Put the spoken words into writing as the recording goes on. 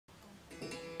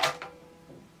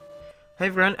Hi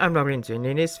everyone, I'm Lorenzo, and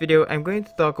in this video I'm going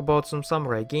to talk about some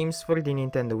samurai games for the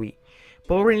Nintendo Wii.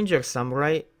 Power Rangers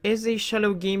Samurai is a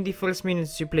shallow game the first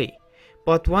minutes you play,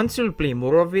 but once you'll play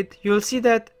more of it, you'll see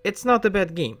that it's not a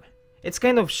bad game. It's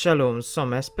kind of shallow in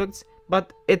some aspects,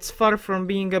 but it's far from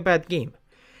being a bad game.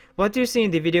 What you see in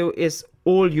the video is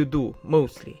all you do,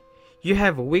 mostly. You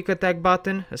have a weak attack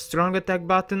button, a strong attack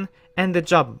button, and a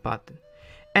jump button.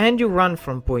 And you run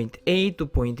from point A to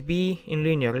point B in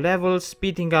linear levels,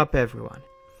 beating up everyone.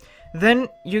 Then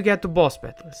you get to boss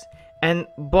battles, and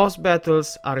boss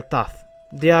battles are tough.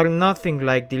 They are nothing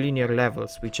like the linear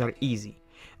levels, which are easy.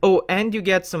 Oh, and you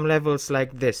get some levels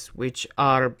like this, which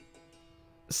are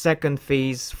second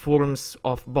phase forms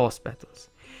of boss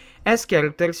battles. As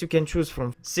characters you can choose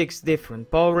from 6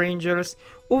 different Power Rangers.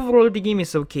 Overall the game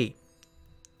is okay.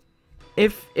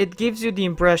 If it gives you the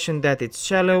impression that it's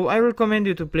shallow, I recommend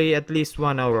you to play at least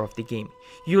 1 hour of the game.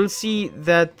 You'll see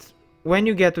that when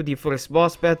you get to the first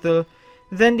boss battle,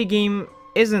 then the game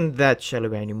isn't that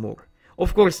shallow anymore.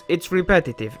 Of course, it's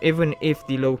repetitive, even if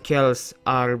the locales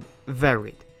are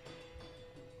varied.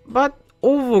 But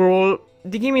overall,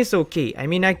 the game is okay. I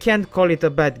mean, I can't call it a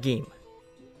bad game.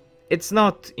 It's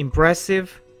not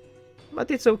impressive,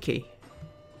 but it's okay.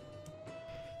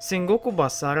 Sengoku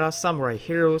Basara Samurai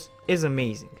Heroes is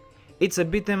amazing. It's a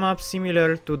beat-em up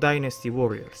similar to Dynasty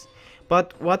Warriors.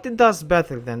 But what it does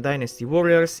better than Dynasty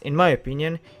Warriors, in my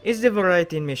opinion, is the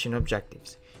variety in mission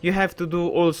objectives. You have to do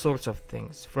all sorts of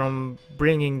things, from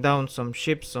bringing down some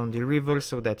ships on the river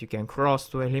so that you can cross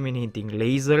to eliminating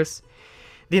lasers.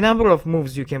 The number of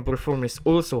moves you can perform is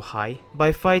also high.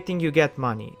 By fighting you get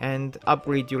money and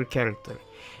upgrade your character.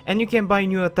 And you can buy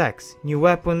new attacks, new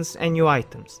weapons and new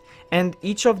items. And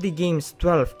each of the game's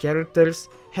 12 characters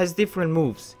has different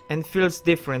moves and feels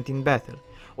different in battle.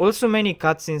 Also many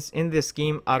cutscenes in this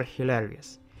game are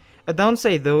hilarious. A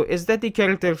downside though is that the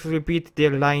characters repeat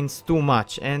their lines too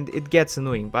much and it gets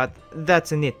annoying, but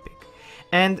that's a nitpick.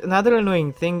 And another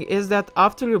annoying thing is that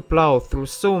after you plow through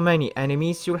so many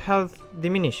enemies, your health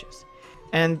diminishes.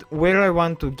 And where I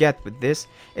want to get with this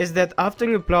is that after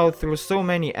you plow through so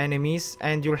many enemies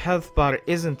and your health bar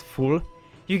isn't full,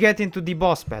 you get into the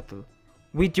boss battle,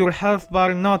 with your health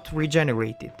bar not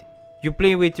regenerated. You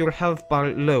play with your health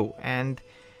bar low, and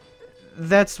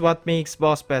that's what makes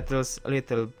boss battles a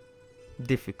little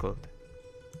difficult.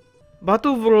 But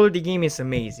overall the game is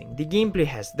amazing. The gameplay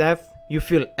has depth, you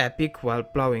feel epic while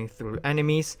plowing through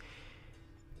enemies,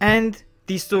 and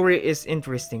the story is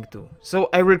interesting too. So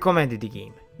I recommend the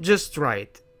game. Just try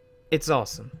it. It's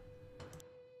awesome.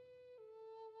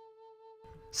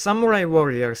 Samurai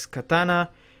Warriors Katana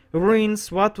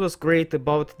ruins what was great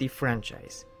about the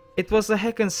franchise. It was a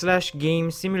hack and slash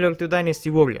game similar to Dynasty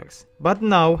Warriors, but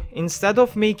now, instead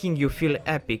of making you feel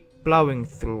epic plowing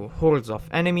through hordes of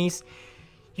enemies,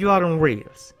 you are on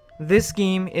rails. This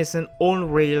game is an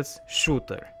all-rails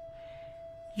shooter.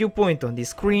 You point on the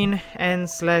screen and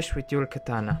slash with your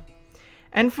katana.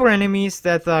 And for enemies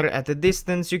that are at a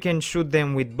distance, you can shoot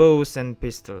them with bows and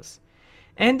pistols.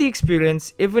 And the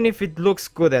experience, even if it looks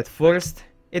good at first,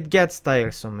 it gets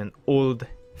tiresome and old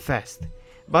fast.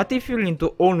 But if you're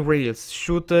into on-rails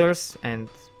shooters and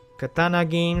katana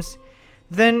games,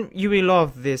 then you will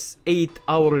love this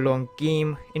 8-hour-long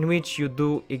game in which you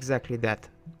do exactly that.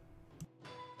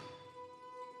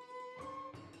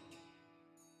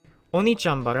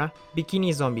 OneChanbara,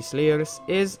 Bikini Zombie Slayers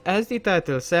is, as the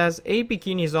title says, a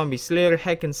Bikini Zombie Slayer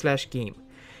hack and slash game.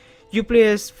 You play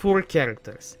as 4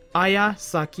 characters, Aya,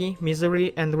 Saki,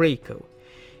 Misery and Reiko.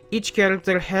 Each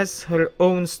character has her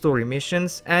own story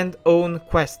missions and own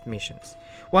quest missions.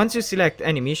 Once you select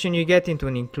any mission, you get into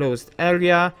an enclosed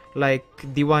area, like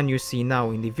the one you see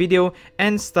now in the video,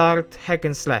 and start hack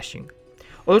and slashing.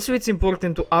 Also, it's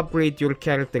important to upgrade your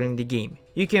character in the game.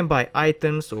 You can buy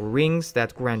items or rings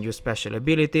that grant you special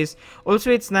abilities.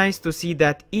 Also, it's nice to see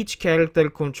that each character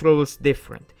controls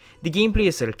different. The gameplay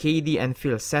is arcadey and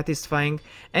feels satisfying,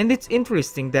 and it's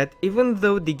interesting that even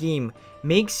though the game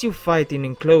makes you fight in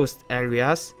enclosed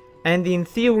areas, and in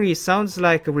theory sounds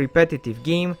like a repetitive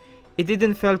game, it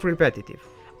didn't feel repetitive.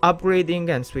 Upgrading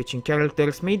and switching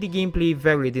characters made the gameplay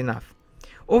varied enough.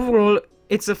 Overall,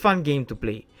 it's a fun game to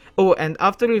play. Oh, and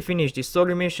after you finish the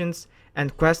story missions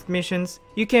and quest missions,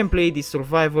 you can play the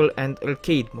survival and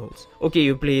arcade modes. Okay,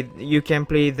 you can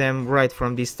play them right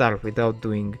from the start without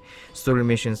doing story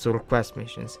missions or quest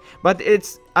missions. But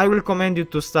I recommend you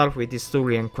to start with the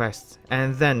story and quests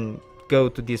and then go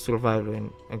to the survival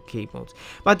and arcade modes.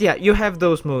 But yeah, you have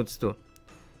those modes too,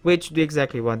 which do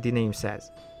exactly what the name says.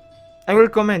 I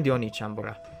recommend the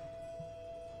OneChanbara.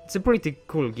 It's a pretty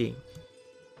cool game.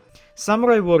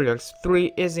 Samurai Warriors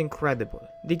 3 is incredible.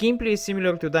 The gameplay is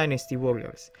similar to Dynasty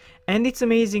Warriors, and it's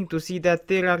amazing to see that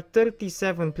there are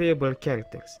 37 playable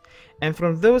characters, and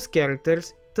from those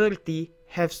characters, 30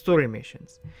 have story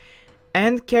missions.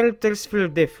 And characters feel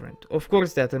different. Of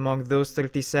course that among those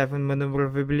 37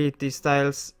 maneuverability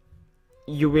styles,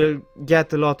 you will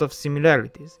get a lot of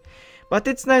similarities. But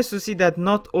it's nice to see that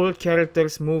not all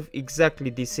characters move exactly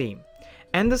the same.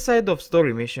 And aside of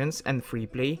story missions and free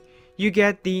play, you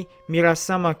get the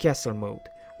Mirasama Castle mode,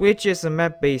 which is a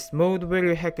map-based mode where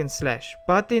you hack and slash,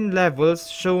 but in levels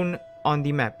shown on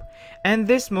the map. And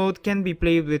this mode can be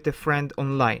played with a friend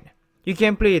online. You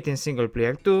can play it in single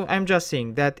player too. I'm just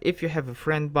saying that if you have a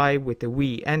friend by with a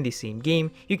Wii and the same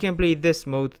game, you can play this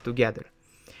mode together.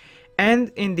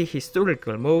 And in the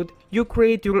historical mode, you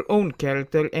create your own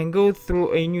character and go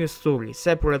through a new story,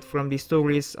 separate from the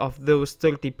stories of those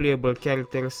 30 playable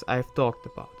characters I've talked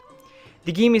about.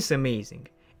 The game is amazing,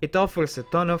 it offers a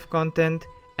ton of content,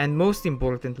 and most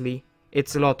importantly,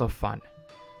 it's a lot of fun.